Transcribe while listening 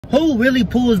Who really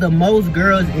pulls the most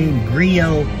girls in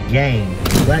Gryo Gang?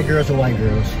 Black girls or white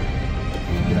girls?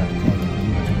 Get out the car.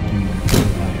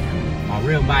 A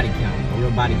real body count. A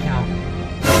real body count.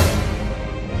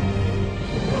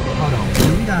 Hold on.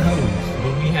 We got hoes.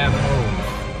 But we have hoes.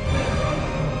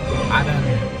 I done.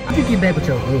 How you get back with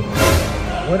your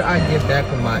ex? What do I get back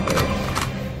from my ex?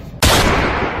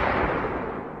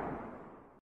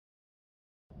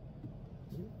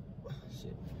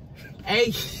 Shit.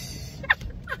 Hey.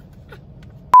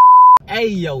 Hey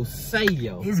yo, say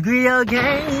yo. It's Gryo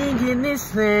Gang in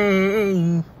this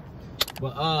thing.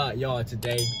 But y'all,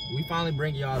 today we finally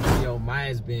bring y'all a video.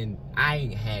 I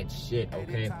ain't had shit,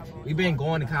 okay? We been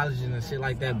going to colleges and shit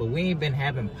like that, but we ain't been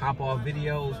having pop-off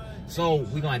videos. So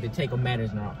we gonna have to take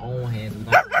matters in our own hands. We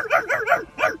gonna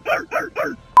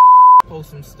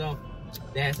post some stuff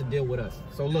that has to deal with us.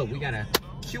 So look, we got a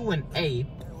Q&A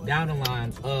down the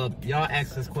line. Y'all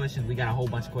asked us questions. We got a whole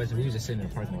bunch of questions. We was just sitting in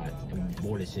the parking lot and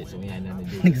bored as shit, so we had nothing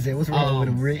to do. Nigga said, what's wrong with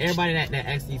them rich? Everybody that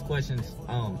asked these questions,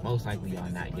 most likely y'all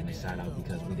not getting a shout out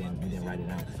because we didn't write it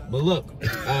out. But look,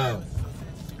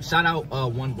 shout out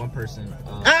one person.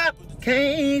 I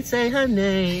can't say her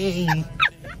name.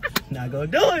 Not gonna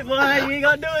do it, boy. You ain't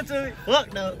gonna do it to me.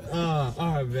 Fuck no.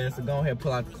 All right, man. So go ahead and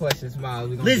pull out the questions, Miles.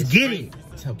 We gonna Let's get it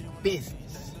to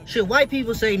business. Should white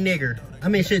people say nigger? I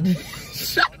mean, should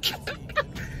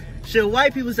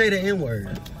white people say the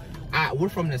N-word? We're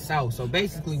from the South, so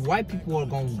basically, white people are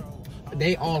gonna.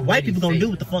 White people gonna do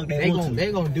what the fuck they want. They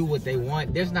gonna do what they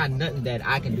want. There's not nothing that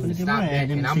I can do to stop that,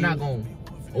 and I'm not gonna.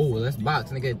 Oh, let's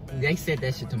box, nigga. They said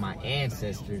that shit to my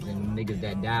ancestors and niggas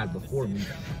that died before me.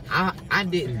 I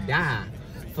didn't die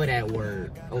for that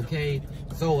word, okay?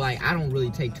 So like, I don't really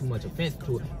take too much offense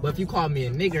to it. But if you call me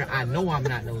a nigger, I know I'm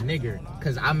not no nigger,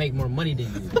 cause I make more money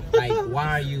than you. Like, why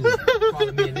are you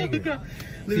calling me a nigger?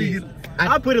 See,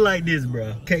 I put it like this,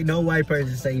 bro. Can't no white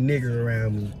person say nigger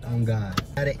around me. On God.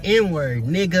 The N-word,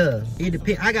 nigga. It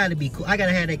depends. I gotta be cool. I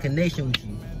gotta have that connection with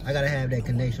you. I gotta have that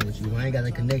connection with you. I ain't got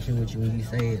that connection with you when you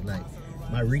say it. Like,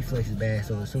 my reflex is bad.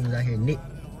 So as soon as I hear Nick,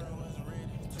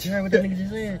 you heard what that nigga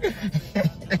just said?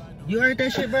 You heard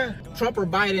that shit, bro? Trump or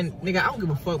Biden, nigga, I don't give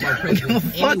a fuck about president. I don't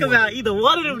give a fuck about either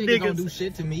one of them niggas. Don't do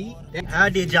shit to me. How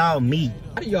did y'all meet?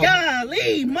 How do y'all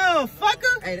Golly,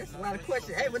 motherfucker. Hey, that's a lot of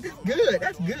questions. Hey, but that's good.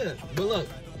 That's good. But look,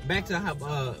 back to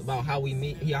about how we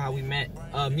met.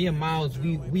 Me and Miles,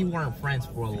 we weren't friends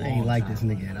for a long time. I ain't like this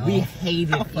nigga at all. We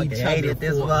hated each other.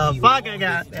 This motherfucker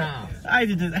got time. I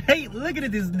just hate looking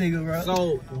at this nigga, bro.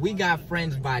 So we got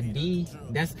friends by D.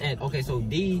 Okay. So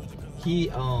D, he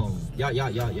y'all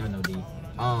know D.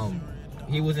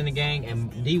 He was in the gang,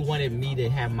 and D wanted me to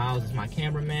have Miles as my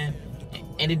cameraman,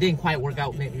 and it didn't quite work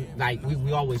out. Like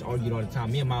we always argued all the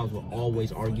time. Me and Miles would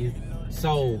always argue.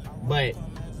 So, but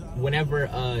whenever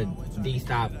D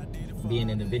stopped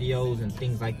being in the videos and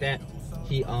things like that,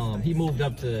 he moved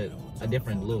up to a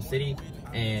different little city,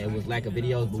 and it was lack of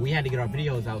videos, but we had to get our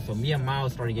videos out. So me and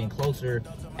Miles started getting closer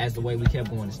as the way we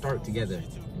kept going to start together,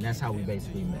 and that's how we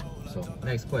basically met. So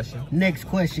next question. Next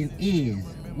question is,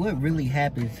 what really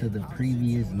happened to the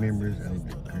previous members of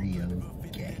the Gryo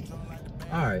Gang?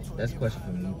 All right, that's a question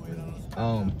for me.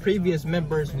 Previous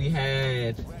members, we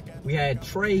had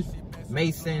Trey,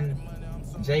 Mason,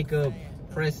 Jacob,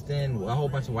 Preston, a whole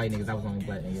bunch of white niggas. I was the only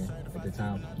black nigga at the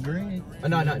time. Greg? Oh,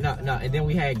 no. And then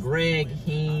we had Greg,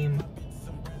 Heem.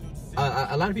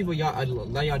 A lot of people, a lot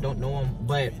of y'all don't know him,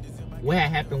 but what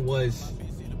had happened was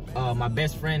my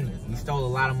best friend, he stole a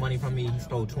lot of money from me. He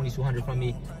stole $2,200 from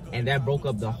me, and that broke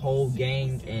up the whole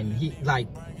gang. And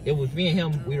it was me and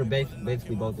him. We were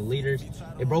basically both the leaders.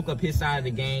 It broke up his side of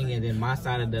the gang, and then my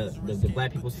side of the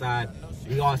black people's side.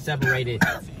 We all separated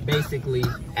basically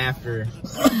after.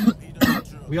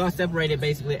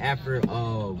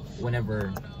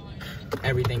 Whenever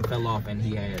everything fell off and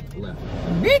he had left.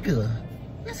 Nigga,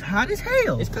 it's hot as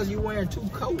hell. It's cause you wearing 2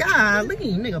 coats. God, look at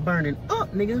you, nigga, burning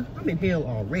up, nigga. I'm in hell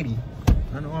already.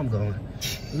 I know I'm going.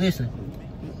 Listen,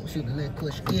 shoot the next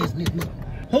question is,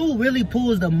 who really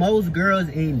pulls the most girls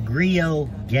in Gryo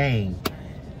Gang?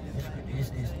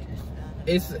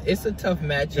 It's a tough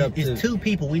matchup. It's 2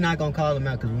 people. We not gonna call them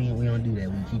out because we don't do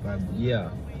that. We keep our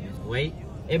wait.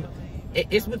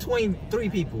 It's between 3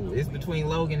 people. It's between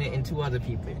Logan and 2 other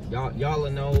people. Y'all will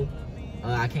know.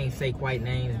 I can't say quite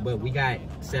names, but we got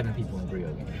 7 people in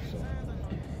Gryo Gang. So,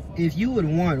 if you would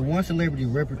want one celebrity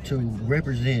to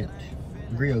represent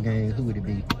Gryo Gang, who would it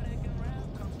be?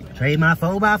 Trade my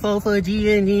 4x4 for a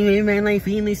G and G, man, like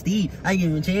feeling Steve. I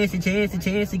give him a chance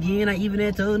again. I even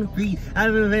had told him free.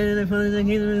 I've been ready for the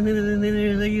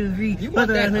free. You want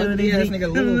that ugly ass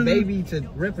nigga little baby to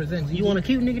represent you? You want a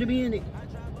cute nigga to be in it?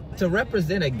 to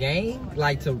represent a game,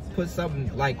 like to put something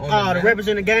like on. Oh, to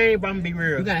represent a game, bro, I'm gonna be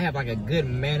real. You gotta have like a good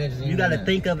manager. You gotta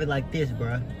think of it like this,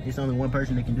 bro. It's only one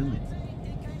person that can do it.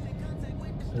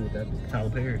 Who would that be?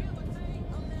 Tyler Perry.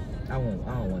 I don't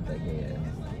want that gay ass.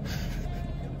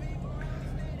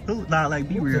 Who? Nah, like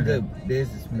be real. A good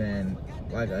businessman.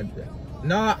 Like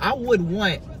no, I would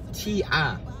want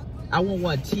T.I. I would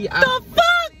want T.I. The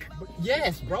fuck?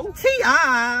 Yes, bro.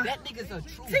 T.I. That nigga's a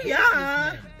true T.I.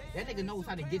 businessman. That nigga knows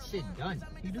how to get shit done.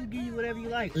 He do give you whatever you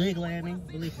like. Ugly, I mean.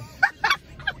 But listen.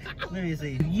 Let me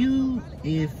see.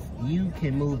 If you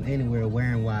can move anywhere,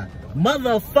 where and why?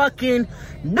 Motherfucking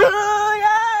New York!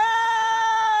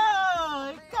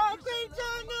 Concrete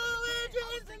jungle, which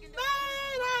is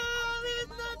made of, is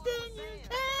nothing you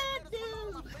can do.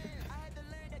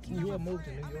 You would move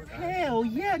to New York? Hell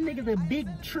yeah, nigga, the big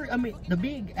tree, the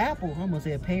big apple. I almost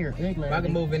said pear. Ugly. If I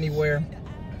could move anywhere,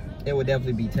 it would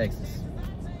definitely be Texas.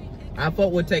 I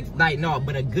fuck with Texas, like no,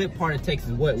 but a good part of Texas,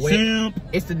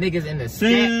 it's the niggas in the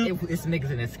scat, it's the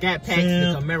niggas in the scat packs,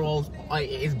 the Camaros,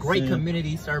 it's great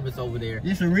community service over there.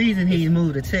 There's a reason he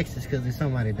moved to Texas, because there's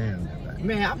somebody down there. Right?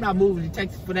 Man, I'm not moving to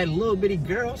Texas for that little bitty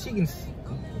girl. She can.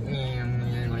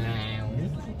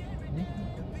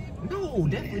 No,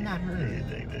 definitely not her.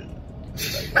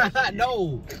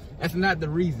 No, that's not the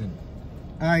reason.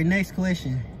 All right, next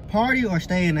question: party or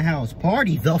stay in the house?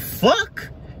 Party the fuck?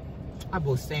 I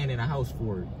was staying in a house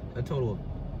for a total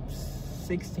of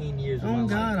 16 years of my life. Oh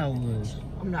God, I was.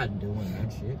 I'm not doing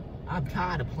that shit. I'm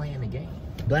tired of playing the game.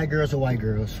 Black girls or white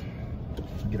girls?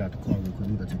 Get out the car real quick.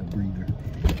 We gotta take a breather.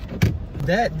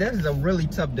 That is a really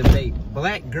tough debate.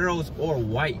 Black girls or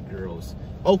white girls?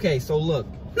 Okay, so look.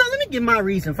 No, let me give my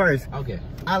reason first. Okay.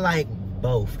 I like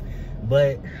both,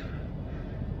 but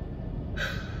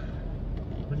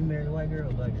would you marry a white girl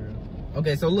or a black girl?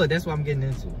 Okay, so look, that's what I'm getting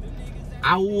into.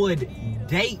 I would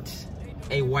date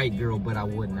a white girl, but I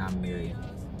would not marry her.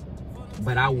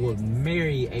 But I would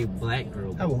marry a black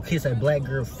girl. I will kiss a black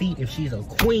girl's feet if she's a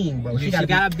queen, bro. She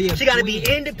gotta be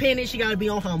independent. She gotta be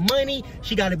on her money.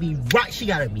 She gotta be right. She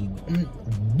gotta be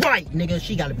right, nigga.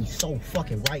 She gotta be so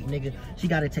fucking right, nigga. She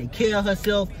gotta take care of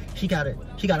herself. She gotta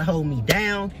hold me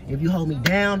down. If you hold me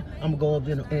down, I'm gonna go up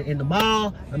in the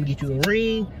mall. I'm gonna get you a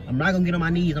ring. I'm not gonna get on my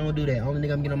knees. I don't do that. Only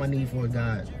nigga I'm getting on my knees for is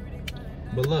God.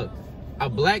 But look, a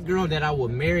black girl that I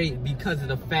would marry because of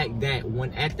the fact that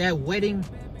when at that wedding,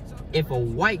 if a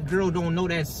white girl don't know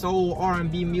that soul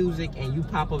R&B music and you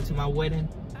pop up to my wedding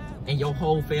and your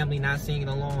whole family not singing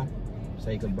along,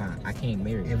 say goodbye. I can't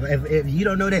marry you. If you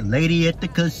don't know that lady at the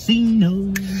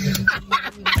casino.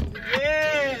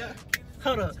 Yeah.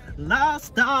 Hold up.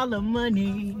 Lost all the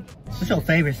money. What's your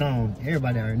favorite song?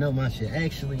 Everybody already know my shit.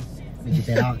 Actually, let me get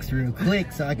that aux real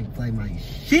quick so I can play my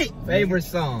shit. Favorite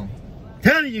song?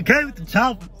 Tell me you came with the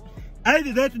chopper. I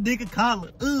just at the nigga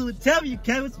collar. Ooh, tell me you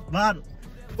came with some bottles.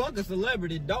 Fuck a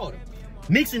celebrity daughter.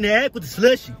 Mixing the act with the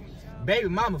slushy. Baby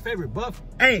mama favorite buff.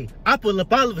 Hey, I pull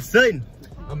up all of a sudden.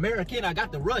 American, I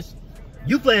got the rush.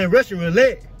 You playing Russian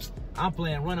roulette. I'm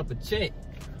playing run up a check.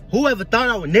 Whoever thought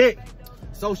I was neck?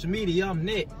 Social media, I'm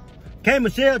Nick. K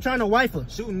Michelle trying to wife her.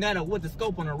 Shooting at her with the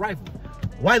scope on her rifle.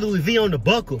 White Louis V on the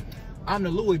buckle. I'm the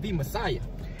Louis V Messiah.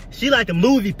 She like them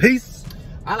Louis V pieces.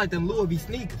 I like them Louis V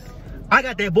sneakers. I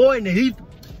got that boy in the heat.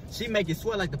 She make it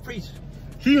sweat like the preacher.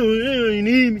 She don't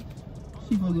need me.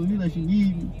 She fuck with me like she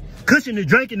need me. Cushion the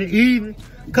drink in the evening.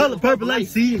 Color purple like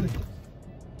ceiling.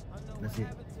 That's it.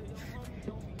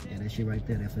 Yeah, that shit right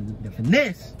there. That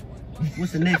finesse.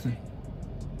 What's the next one?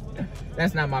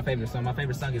 That's not my favorite song. My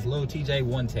favorite song is Lil TJ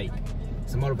One Take.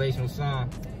 It's a motivational song.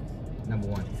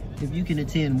 #1. If you can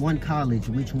attend one college,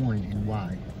 which one and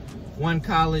why? One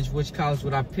college, which college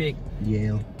would I pick?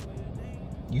 Yale.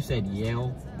 You said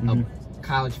Yale? A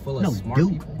college full of smart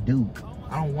people? Duke.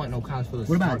 I don't want no college full of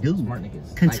smart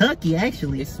niggas. Kentucky, like,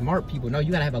 actually. It's smart people. No,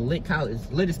 you gotta have a lit college.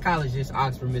 Littest college is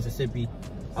Oxford, Mississippi.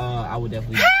 I would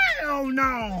definitely. Hell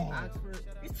no! Oxford.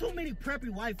 It's too many preppy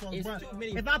white folks, It's bro. too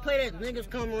many. If I play that, niggas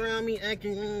come around me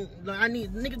acting like I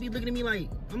need niggas be looking at me like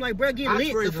I'm like, bro, get lit.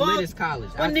 Oxford is the littest college.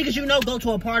 What niggas you know go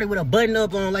to a party with a button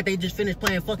up on like they just finished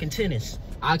playing fucking tennis?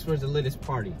 Oxford's the littest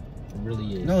party. It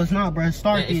really is. No, it's not, bro.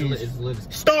 Start it's is. the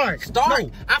littest. Start. Start.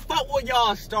 No. I fuck with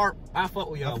y'all. Start. I fuck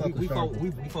with y'all. We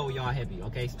fuck with y'all heavy.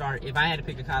 Okay. Start. If I had to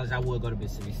pick a college, I would go to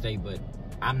Mississippi State, but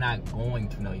I'm not going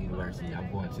to no university.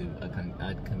 I'm going to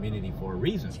a community for a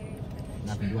reason. I'm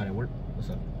not gonna do that at work. What's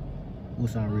up?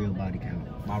 What's our real body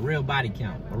count? My real body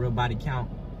count. My real body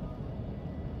count.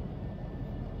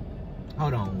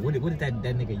 Hold on. What did that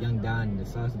nigga Young Don the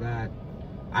Sauce God?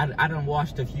 I done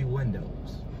washed a few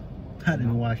windows. I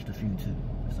done washed a few too.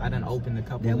 I done opened a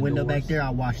couple. That of window doors. back there, I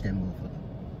washed that motherfucker.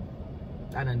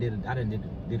 I done did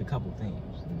a couple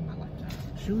things in my lifetime.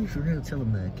 Should we for real tell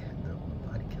them that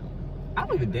body count? I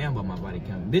don't give a damn about my body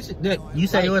count. This that you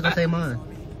say yours, I say mine.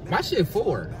 My shit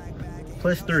 4.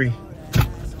 Plus 3.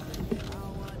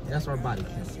 That's our body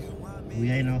count. We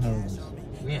ain't no hoes.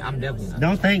 I'm definitely not.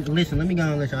 Don't think. Listen, let me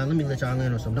let y'all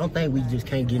in on something. Don't think we just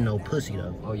can't get no pussy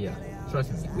though. Oh yeah,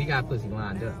 trust me, we got pussy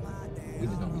lined up. We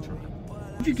just don't be trying.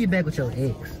 When'd you get back with your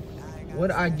ex?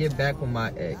 Would I get back with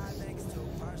my ex?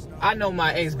 I know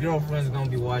my ex-girlfriend's gonna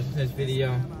be watching this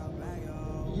video.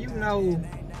 You know,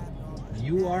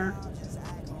 you are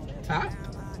top.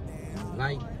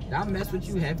 Like, I mess with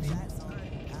you heavy.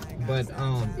 But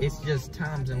it's just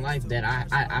times in life that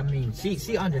I mean,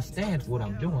 she understands what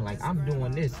I'm doing. Like, I'm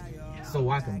doing this so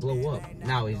I can blow up.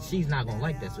 Now, she's not gonna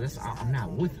like that, so I'm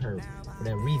not with her for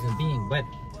that reason being. But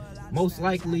most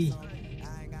likely,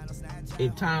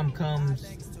 if time comes,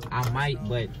 I might,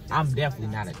 but I'm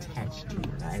definitely not attached to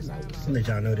her, as I would say. I'll let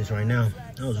y'all know this right now.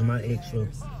 That was my ex, so.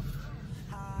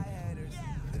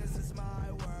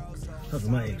 That was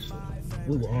my ex.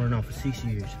 We were on and off for 6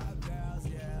 years.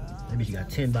 That bitch got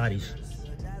 10 bodies.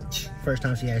 First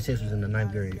time she had sex was in the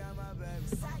 9th grade.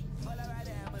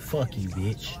 Fuck you,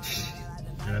 bitch.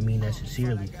 And I mean that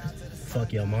sincerely.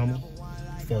 Fuck your mama.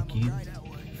 Fuck you.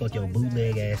 Fuck your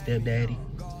bootleg ass stepdaddy.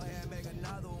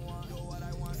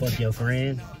 Fuck your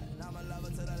friend.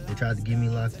 They tried to get me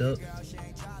locked up.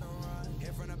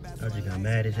 I just got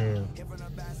mad as hell.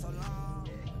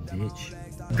 Bitch.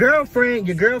 Girlfriend,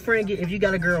 your girlfriend, if you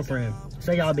got a girlfriend,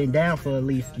 say y'all been down for at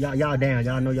least, y'all down,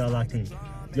 y'all know y'all locked in.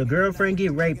 Your girlfriend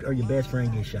get raped or your best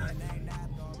friend get shot.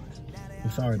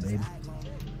 I'm sorry, baby.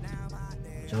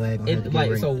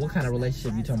 So what kind of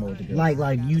relationship you talking about with the girl?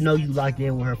 Like you know you locked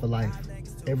in with her for life.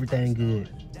 Everything good.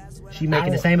 She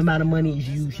making the same amount of money as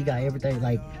you. She got everything,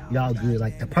 like, y'all good.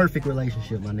 Like, the perfect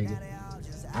relationship, my nigga.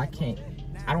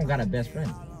 I don't got a best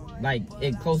friend. Like,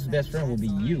 a closest best friend will be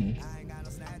you.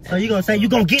 So you gonna say you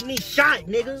gonna get me shot,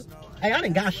 nigga? Hey, I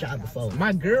done got shot before.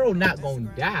 My girl not gonna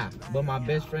die, but my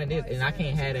best friend is, and I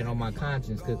can't have that on my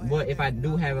conscience. But if I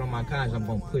do have it on my conscience, I'm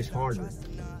gonna push harder.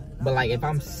 But like, if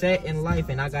I'm set in life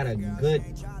and I got a good,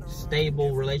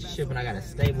 stable relationship and I got a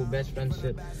stable best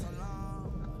friendship,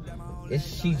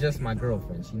 she's just my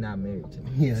girlfriend. She's not married to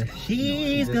me. Yeah,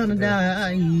 she's gonna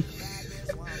die.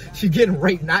 She getting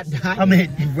raped, not dying. I mean,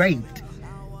 raped.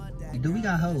 Do we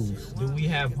got hoes? Do we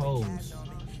have hoes?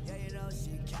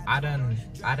 I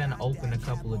done opened a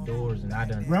couple of doors and I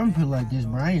done. Bro, I'm put like this,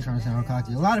 bro. I ain't trying to sound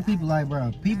cocky. A lot of people like,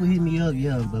 bro, people hit me up,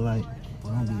 yeah, but like, I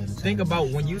don't be entertained. Think about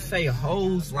when you say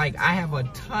hoes, like, I have a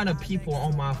ton of people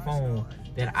on my phone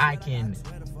that I can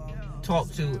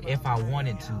talk to if I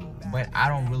wanted to, but I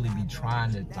don't really be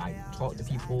trying to like talk to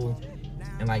people.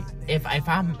 And like, if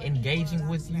I'm engaging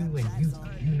with you and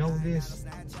you know this,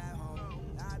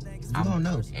 you don't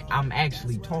know. I'm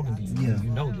actually talking to you. Yeah. You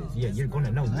know this. Yeah, you're gonna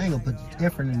know this. I ain't gonna put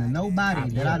effort into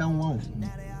nobody that I don't want.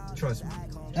 Trust me.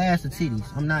 Ass or titties.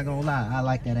 I'm not gonna lie. I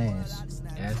like that ass.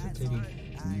 Ass or titties?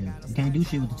 Yeah. You can't do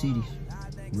shit with the titties.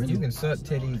 Really? You can suck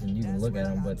titties and you can look at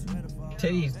them, but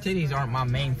titties aren't my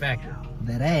main factor.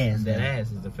 That ass. That ass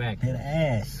is the factor. That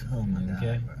ass. Oh my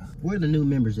God, bro. Where are the new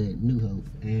members at? New Hope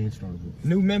and Starkville.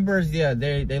 New members, yeah,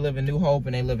 they live in New Hope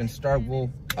and they live in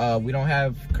Starkville. We don't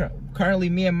have, currently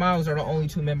me and Miles are the only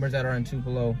 2 members that are in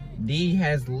Tupelo. D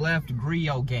has left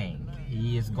Gryo Gang.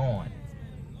 He is gone.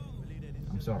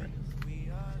 I'm sorry.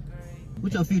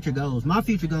 What's your future goals? My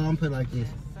future goal, I'm putting like this.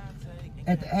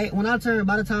 When I turn,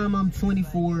 by the time I'm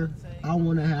 24, I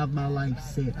want to have my life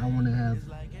set. I want to have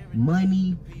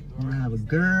money. I want to have a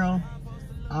girl.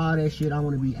 All that shit. I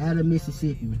want to be out of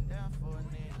Mississippi.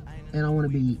 And I want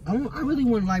to be, I really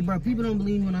want, like, bro, people don't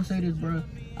believe me when I say this, bro.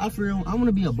 I want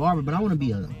to be a barber, but I want to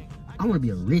be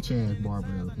a rich ass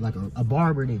barber, like a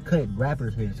barber that cut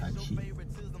rappers' hair type shit. You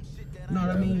know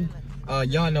what I mean?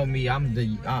 Y'all know me. I'm a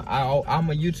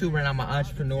YouTuber and I'm an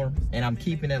entrepreneur, and I'm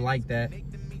keeping it like that.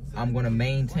 I'm gonna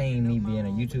maintain me being a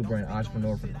YouTuber and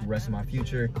entrepreneur for the rest of my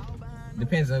future.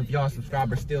 Depends on if y'all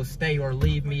subscribers still stay or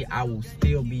leave me. I will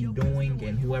still be doing,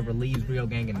 and whoever leaves Gryo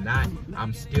Gang and not,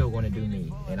 I'm still gonna do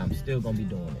me, and I'm still gonna be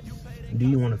doing it. Do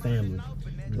you want a family?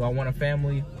 Do I want a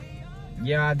family?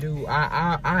 Yeah, I do.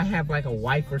 I have like a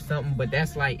wife or something, but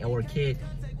that's like, or a kid,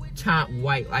 top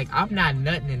white. Like, I'm not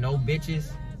nutting in no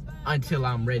bitches until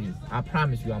I'm ready. I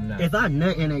promise you I'm not. If I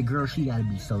nut in a girl, she gotta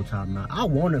be so top notch. I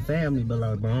want a family, but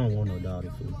like, bro, I don't want no daughter.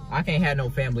 Fool. I can't have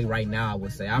no family right now, I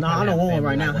would say. No, I don't want one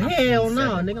right now. Hell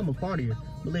no, nigga, I'm a partier.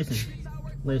 But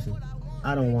listen,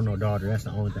 I don't want no daughter. That's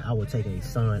the only thing. I would take a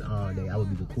son all day. I would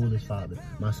be the coolest father.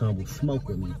 My son will smoke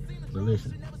with me. But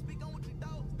listen,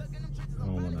 I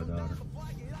don't want no daughter.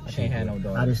 shit. can't have no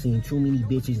daughter. I done seen too many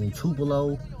bitches in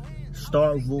Tupelo,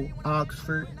 Starkville,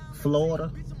 Oxford,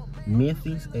 Florida,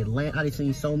 Memphis, Atlanta. I done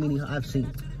seen so many. I've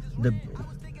seen the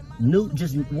nude.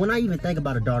 Just when I even think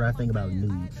about a daughter, I think about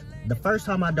nudes. The first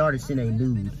time my daughter sent a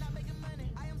nude,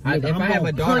 if I have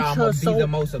a daughter, I'm gonna be the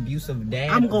most abusive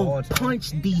dad. I'm gonna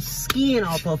punch the skin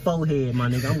off her forehead, my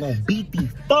nigga. I'm gonna beat the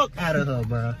fuck out of her,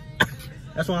 bro.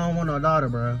 That's why I don't want no daughter,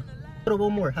 bro.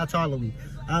 One more. How tall are we?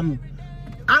 I'm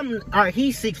all right.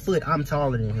 He's 6 foot. I'm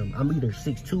taller than him. I'm either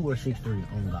 6'2" or 6'3".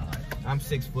 Oh God. I'm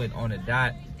 6 foot on the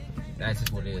dot. That's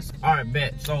just what it is. All right,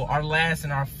 bet. So our last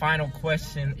and our final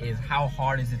question is, how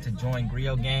hard is it to join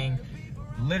Gryo Gang?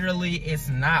 Literally, it's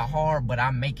not hard, but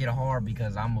I make it hard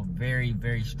because I'm a very,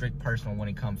 very strict person when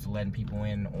it comes to letting people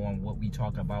in on what we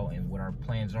talk about and what our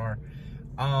plans are.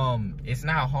 It's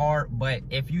not hard, but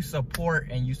if you support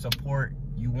and you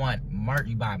want merch,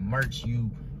 you buy merch, you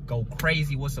go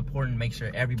crazy with supporting, make sure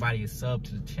everybody is subbed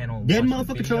to the channel. That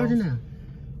motherfucker charging now.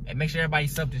 And make sure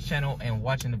everybody's subbed to the channel and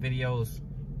watching the videos.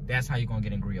 That's how you're gonna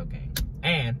get in Gryo Gang.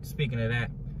 And speaking of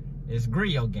that, it's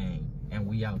Gryo Gang. And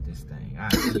we out this thing. I'll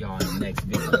see y'all in the next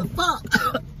video. Fuck.